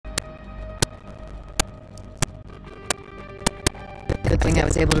thing I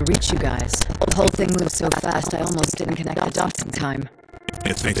was able to reach you guys. The whole thing moved so fast I almost didn't connect the dots in time.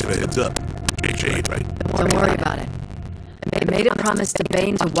 Thanks for the heads up. Jade, right? Don't worry about it. I made a promise to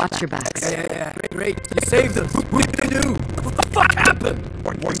Bane to watch your backs. Yeah. Great. You saved us. What did they do? What the fuck happened?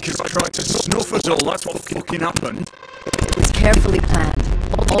 One kid tried to snuff us all. That's what fucking happened. It was carefully planned.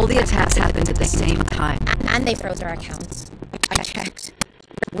 All the attacks happened at the same time. And they froze our accounts. I checked.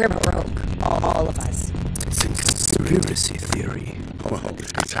 We're broke. All of us. It's a conspiracy theory. Well,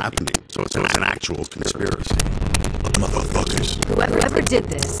 it's happening. So it's an actual conspiracy. Motherfuckers. Whoever did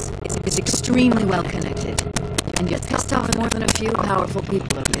this is extremely well connected. And you've pissed off more than a few powerful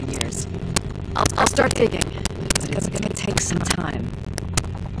people over the years. I'll start digging, but it's gonna take some time.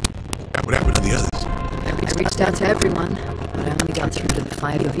 What happened to the others? I reached out to everyone, but I only got through to the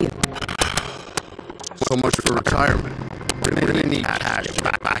 5 of you. So much for retirement. We're gonna need cash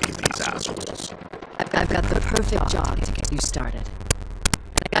back in these assholes. I've got the perfect job to get you started.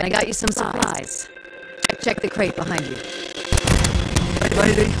 And I got you some supplies. Check the crate behind you. Hey,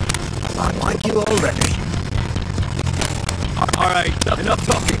 lady. I like you already. All right, enough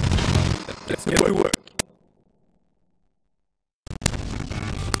talking. Let's get to work.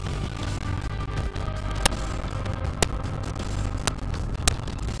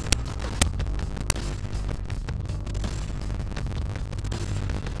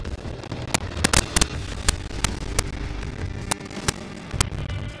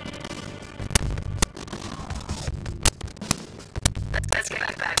 Let's get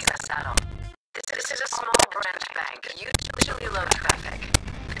you back in the saddle. This is a small branch bank, usually low traffic.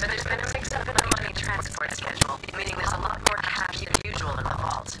 But there's been a mix-up in the money transport schedule, meaning there's a lot more cash than usual in the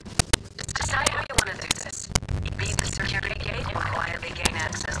vault. Just decide how you want to do this. Beat the security gate and quietly gain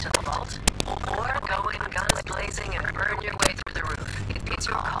access to the vault, or go in guns blazing and burn your way through the roof. It's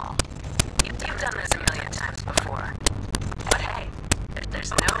your call. You've done this a million times before. But hey,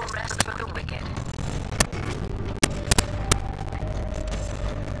 there's no rest for the wicked.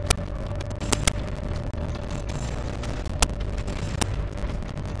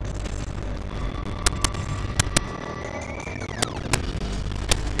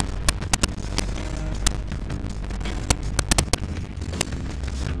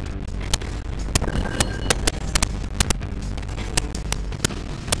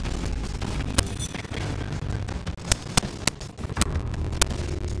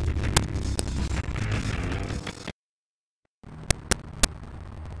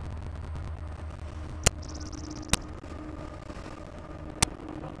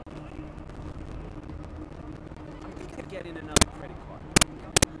 Get in another credit card.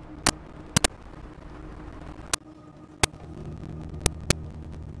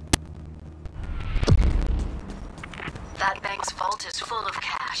 That bank's vault is full of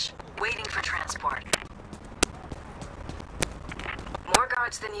cash, waiting for transport. More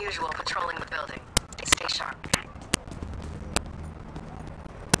guards than usual patrolling the building. Stay sharp.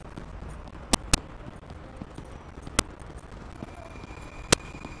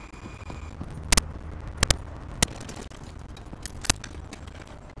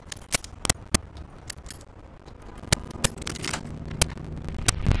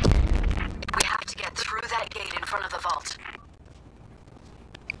 We have to get through that gate in front of the vault.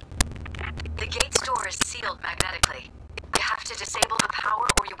 The gate's door is sealed magnetically. You have to disable the power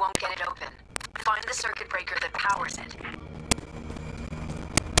or you won't get it open. Find the circuit breaker that powers it.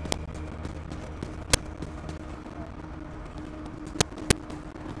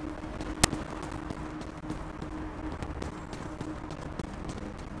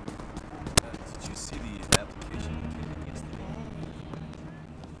 Did you see the application you came in yesterday?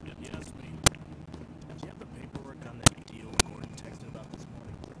 Yes, mate. Did you have the paperwork on that deal Gordon texted about this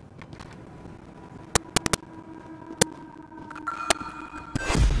morning?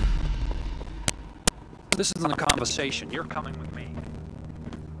 This isn't a conversation. You're coming with me.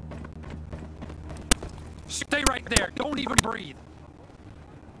 Stay right there. Don't even breathe.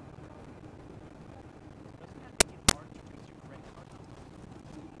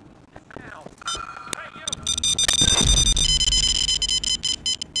 Ow. Hey, you!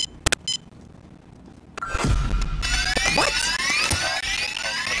 What?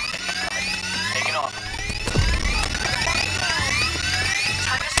 Take it off.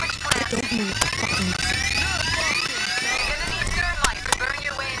 Time to switch plans. Don't move. Fucking You're gonna need thermite to burn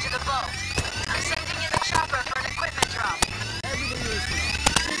your way into the vault. I'm sending you the chopper for an equipment drop. Everybody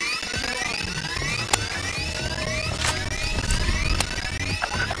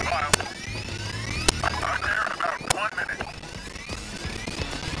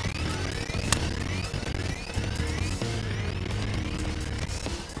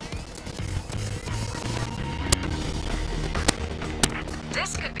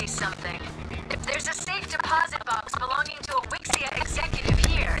something. There's a safe deposit box belonging to a Wixia executive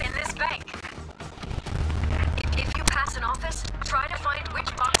here in this bank. If you pass an office, try to find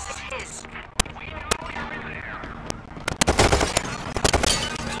which box is his.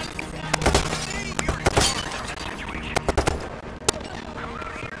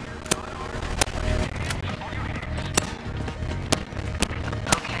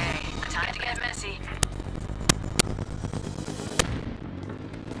 Okay, time to get messy.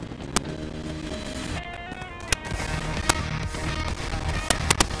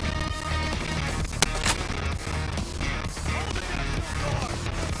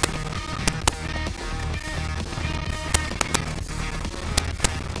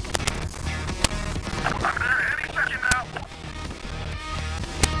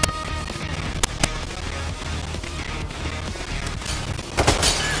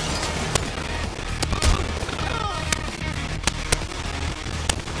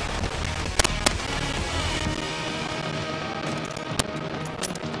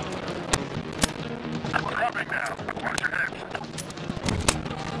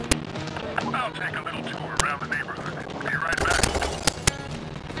 I'll take a little tour around the neighborhood. Be right back.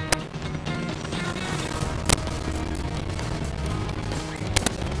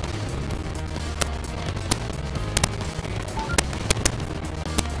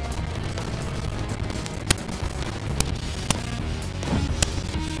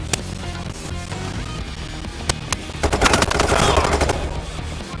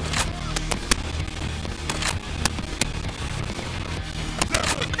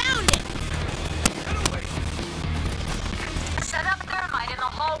 Set up thermite in the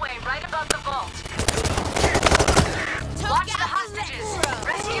hallway right above the vault. Watch the hostages.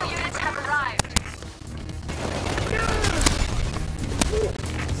 Rescue units have arrived.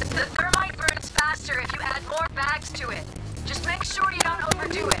 The thermite burns faster if you add more bags to it. Just make sure you don't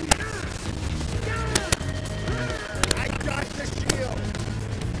overdo it. I got the shield.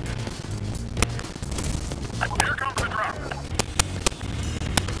 Here comes the drop.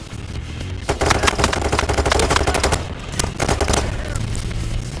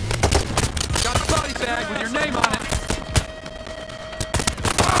 Got a body bag with your name on it.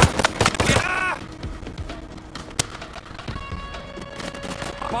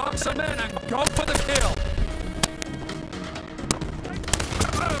 Box them in and go for the kill.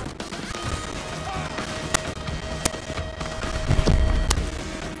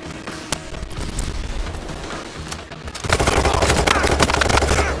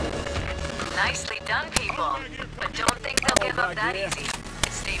 Nicely done, people. But don't think they'll give up that easy.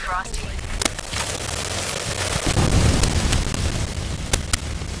 Stay frosty.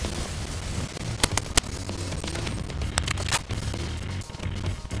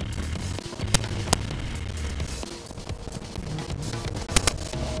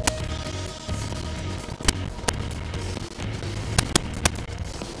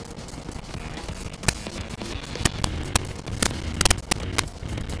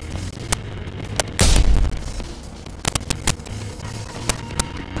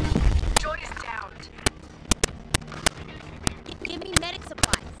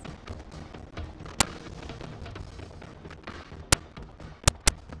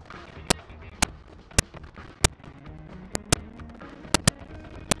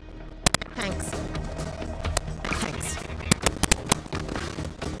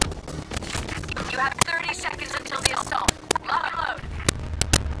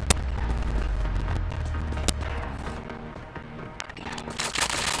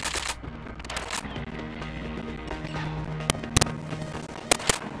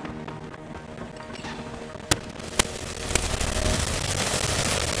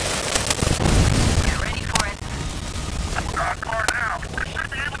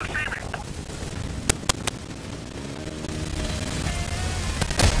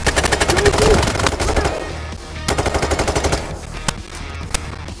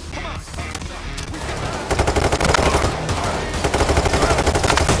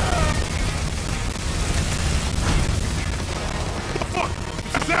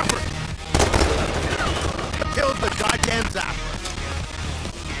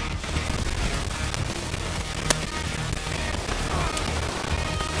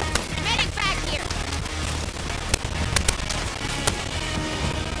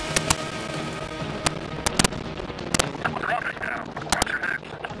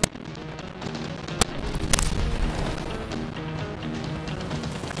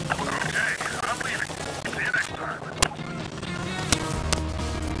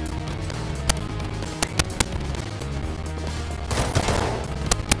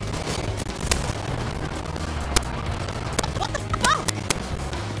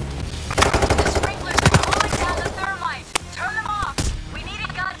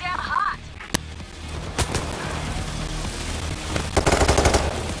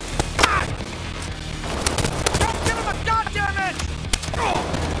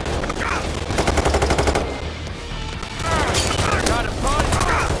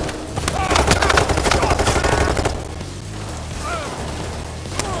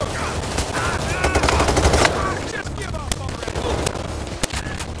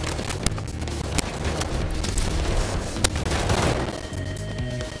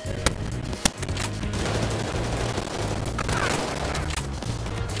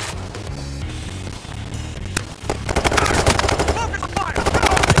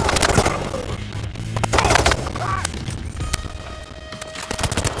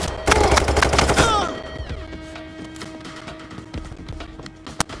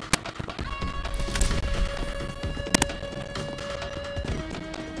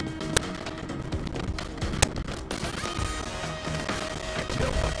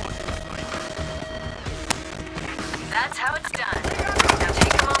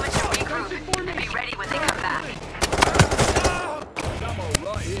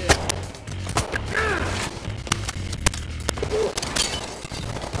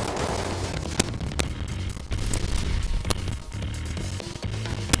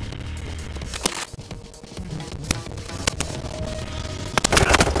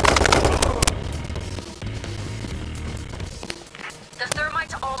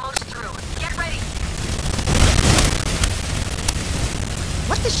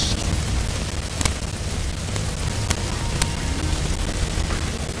 the shit?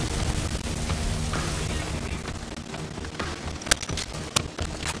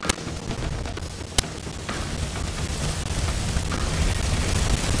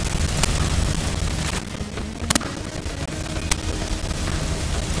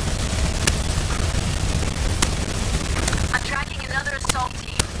 I'm tracking another assault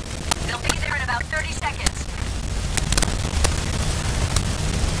team. They'll be there in about 30 seconds.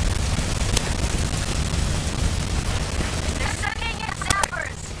 They're sending in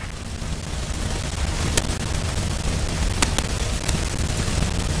zappers.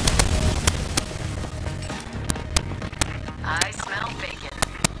 I smell bacon.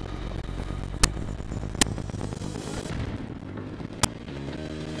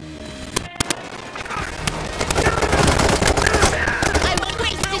 I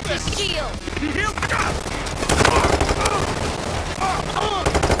wasted the shield!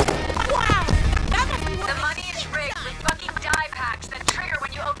 Wow! That must be The money is rigged with fucking die packs that trigger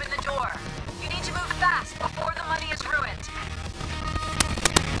when you open the door. You need to move fast before the money is ruined.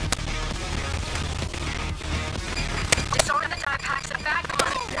 Disarm the die packs and bag the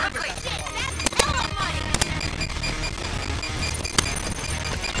money quickly. That's hell of money!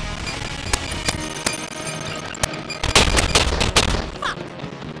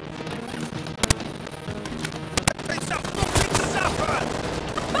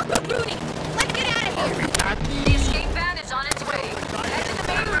 Fuck Rooney! Let's get out of here! The escape van is on its way. Head to the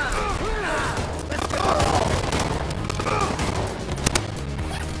main road.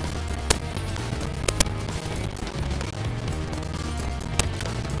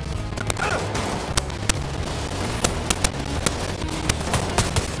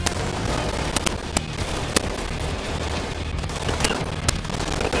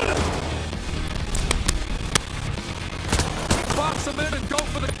 Box them in and go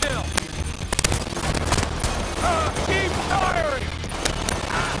for the kill. Keep firing!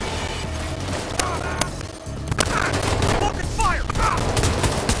 Focus fire!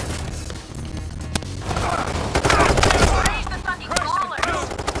 Raise the fucking ballers.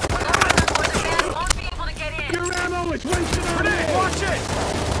 Lower them or the van won't be able to get in. Your ammo is wasted on Grenade! me! Watch it!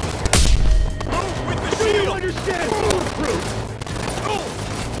 Move with the Do you shield! understand? Bulletproof!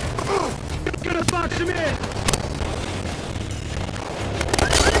 Gonna box him in!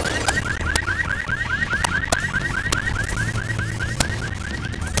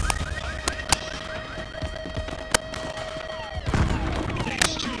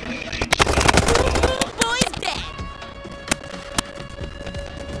 Boy's dead!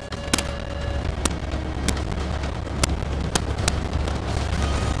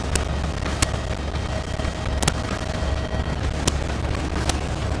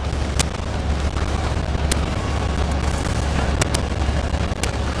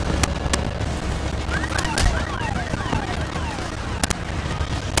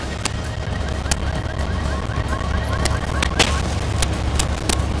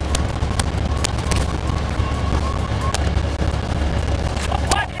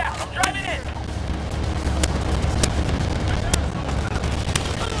 Watch out! I'm driving in!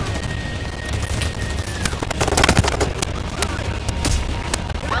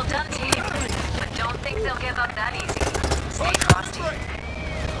 Well done, team. But don't think they'll give up that easy. Stay frosty.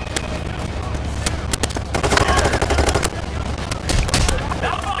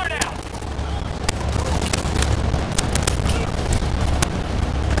 Not far now!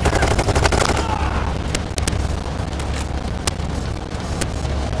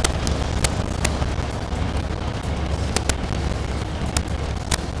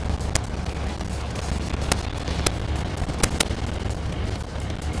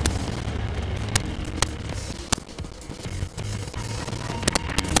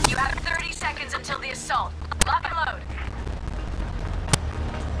 You have 30 seconds until the assault. Lock and load.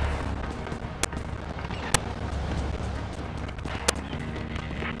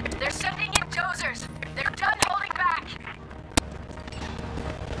 They're sending in dozers. They're done holding back.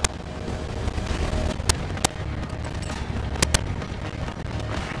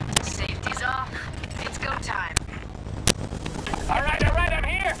 Safety's off. It's go time. Alright, I'm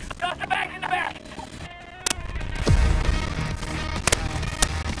here! Toss the bags in the back!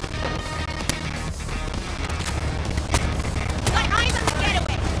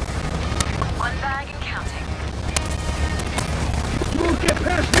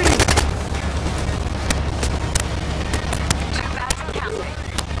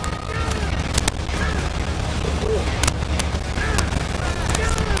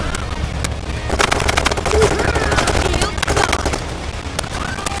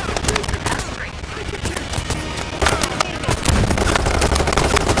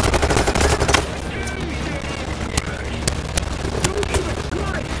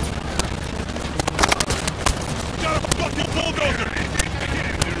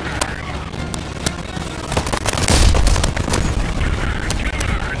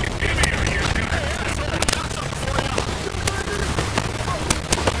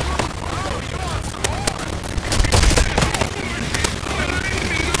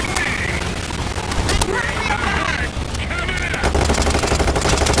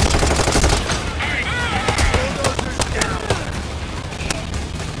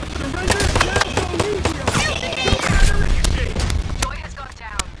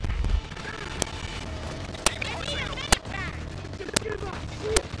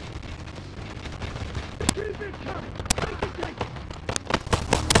 The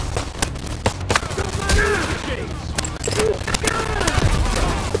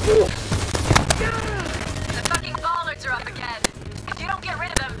fucking bollards are up again. If you don't get rid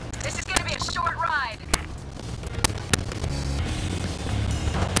of them, this is gonna be a short ride.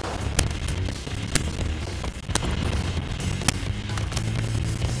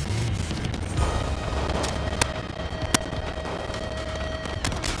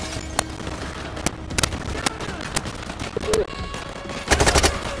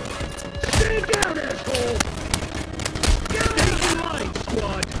 Stand down, asshole! Stay in line,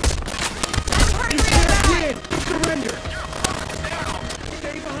 squad! You can't win! Surrender!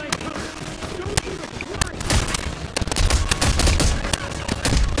 Stay behind cover! Don't even run!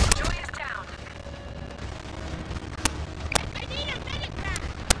 Joy is down. I need a medic back!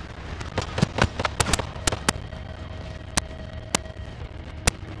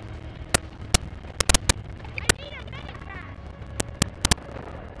 I need a medic back!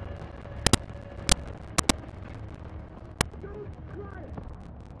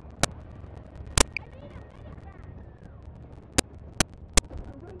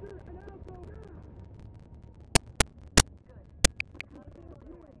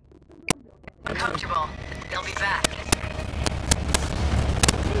 Comfortable. They'll be back.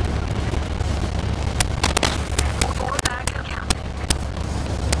 Four back and counting.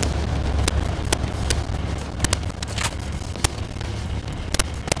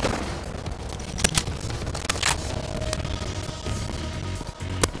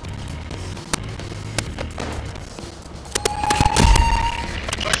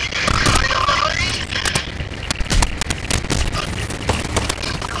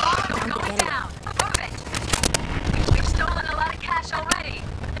 Going down. Move it. We've stolen a lot of cash already,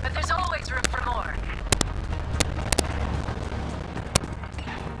 but there's always room for more.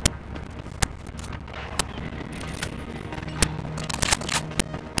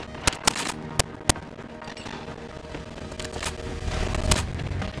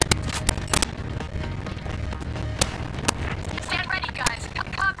 Stand ready, guys.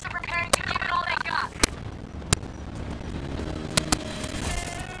 Cops are preparing to give it all they got.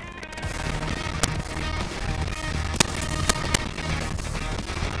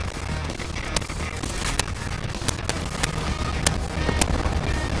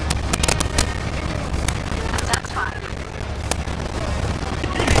 That's fine.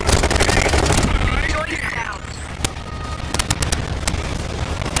 Joy is down.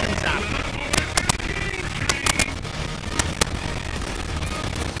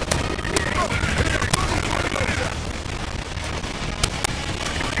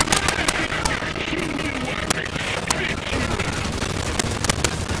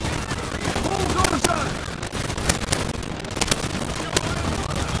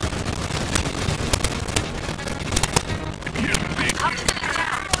 Huxton is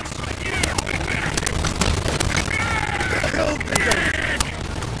down.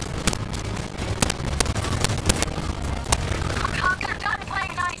 Cops are done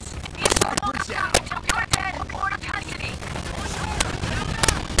playing nice. The assault won't stop until you're dead or in custody.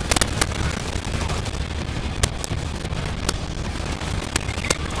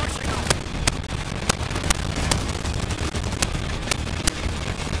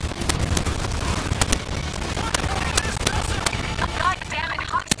 God damn it,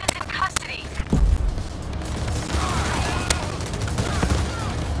 Huxton's in custody.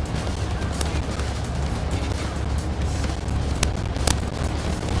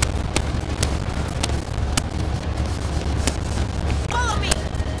 Follow me.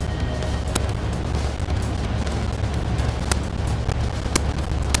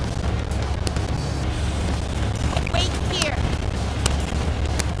 Wait here!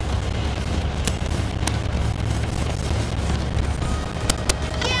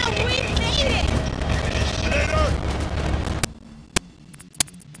 Yeah, we made it!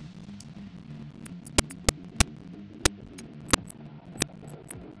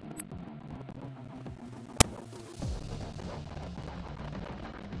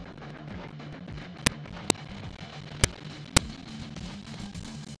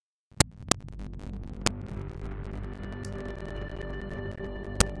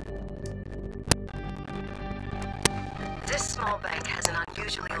 This small bank has an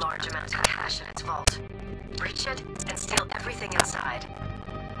unusually large amount of cash in its vault. Breach it and steal everything inside.